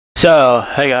So,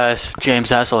 hey guys,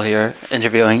 James Hassel here,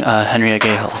 interviewing Henry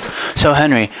Agahel. So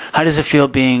Henry, how does it feel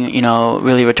being,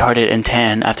 really retarded and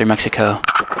tan after Mexico?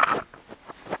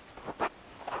 Did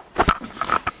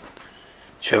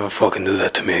you ever fucking do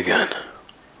that to me again?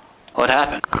 What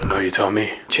happened? I know you told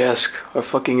me. Jess, our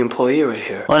fucking employee right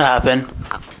here. What happened?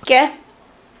 ¿Qué?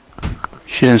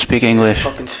 She didn't speak English.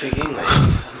 Fucking speak English.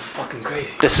 I'm fucking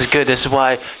crazy. This is good. This is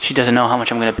why she doesn't know how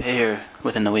much I'm gonna pay her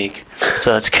within the week.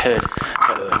 So that's good.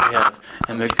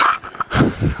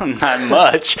 Not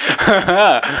much.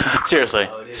 Seriously.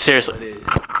 Seriously. It is.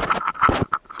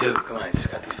 Dude, come on, I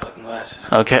just got these fucking glasses.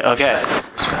 Okay. Respect.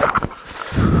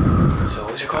 So,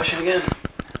 what's your question again?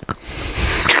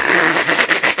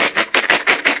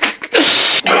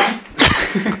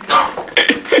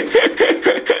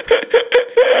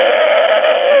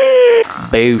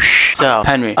 Boosh. So,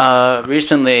 Henry,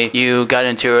 recently you got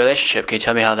into a relationship. Can you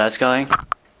tell me how that's going?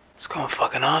 It's going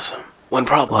fucking awesome. One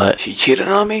problem. What? She cheated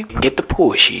on me. Get the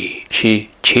pussy. She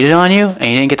cheated on you and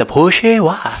you didn't get the pussy?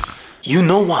 Why? You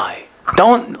know why?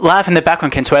 Don't laugh in the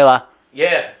background, Consuela.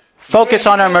 Yeah. Focus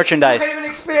on our merchandise. Can't even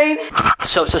explain.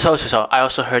 So, I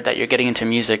also heard that you're getting into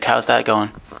music. How's that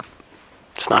going?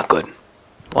 It's not good.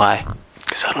 Why?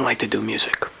 Because I don't like to do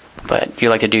music. But you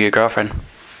like to do your girlfriend.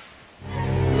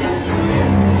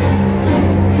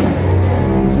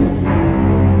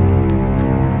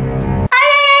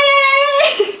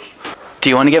 Do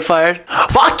you want to get fired?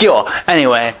 Fuck you!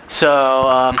 Anyway, so,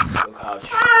 Alright,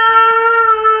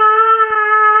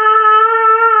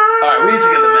 we need to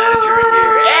get the manager in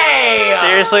here.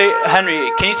 Hey! seriously,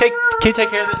 Henry, can you take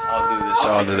care of this?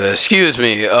 I'll do this. Excuse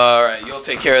me. Alright, you'll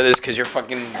take care of this because you're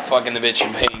fucking the bitch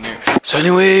and paying her. So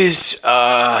anyways,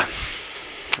 that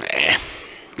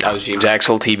was James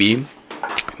Axel TV.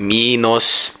 Me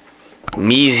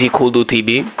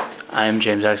thecooldudetv. I'm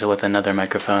James Axel with another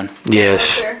microphone.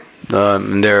 Yes.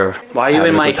 They're Why are you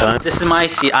in my time? This is my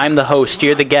seat. I'm the host.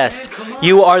 You're the guest.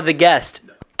 You are the guest.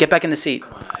 Get back in the seat.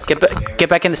 Get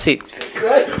back in the seat.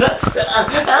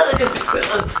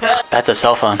 That's a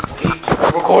cell phone.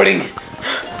 We're recording.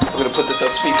 I'm gonna put this on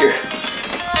speaker.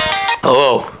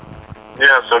 Hello.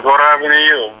 Yeah, so go to Avenue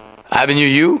U. Avenue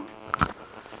U?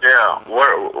 Yeah,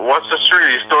 what's the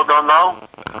street? You still don't know?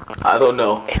 I don't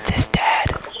know. It's his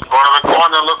dad. Go to the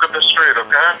corner and look at the street,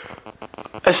 okay?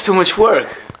 That's too much work.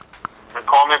 And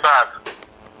call me back.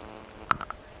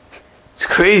 It's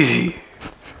crazy.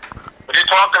 What are you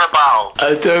talking about?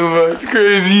 I'm talking about it's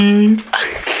crazy.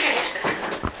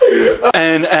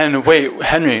 And wait,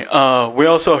 Henry, we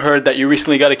also heard that you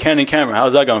recently got a Canon camera.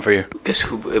 How's that going for you? Guess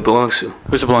who it belongs to?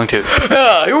 Who's it belong to?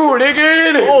 Yeah, you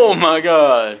naked. Oh my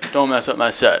god. Don't mess up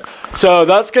my set. So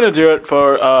that's gonna do it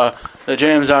for the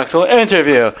James Axel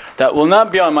interview. That will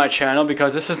not be on my channel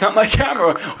because this is not my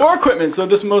camera or equipment, so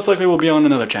this most likely will be on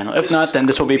another channel. If not, then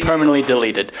this will be permanently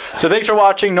deleted. So thanks for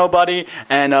watching, nobody,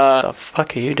 and what the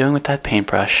fuck are you doing with that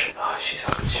paintbrush? Oh, she's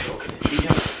fucking choking. What are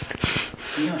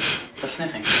you doing? Stop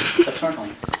sniffing. Stop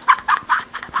snorkeling.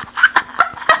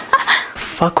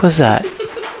 Fuck was that?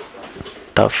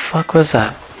 The fuck was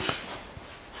that?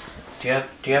 Do you have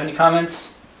any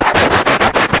comments?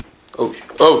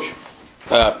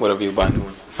 Whatever you buy new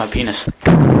one. My penis.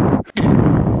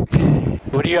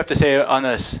 What do you have to say on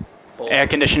this? Air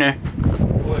conditioner?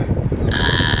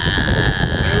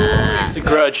 The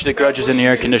grudge is in the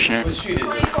air conditioner. What street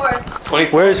is this?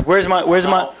 24th.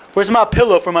 Where's my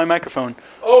pillow for my microphone?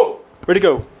 Oh! Where'd it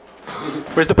go?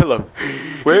 Where's the pillow?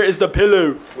 Where is the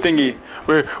pillow thingy?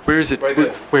 Where is it? Right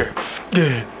there. Where?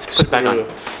 Yeah. Put it back on.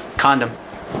 Condom.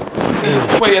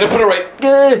 Wait, I didn't put it right.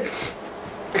 Yeah.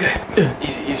 Okay.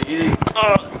 Easy.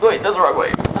 Wait, that's the wrong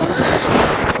way.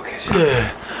 Okay, so.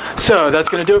 So that's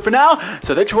gonna do it for now.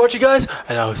 So thanks for watching, guys,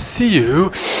 and I'll see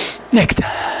you next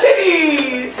time.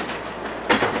 Titties!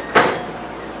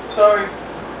 Sorry.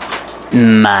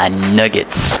 My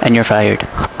nuggets. And you're fired.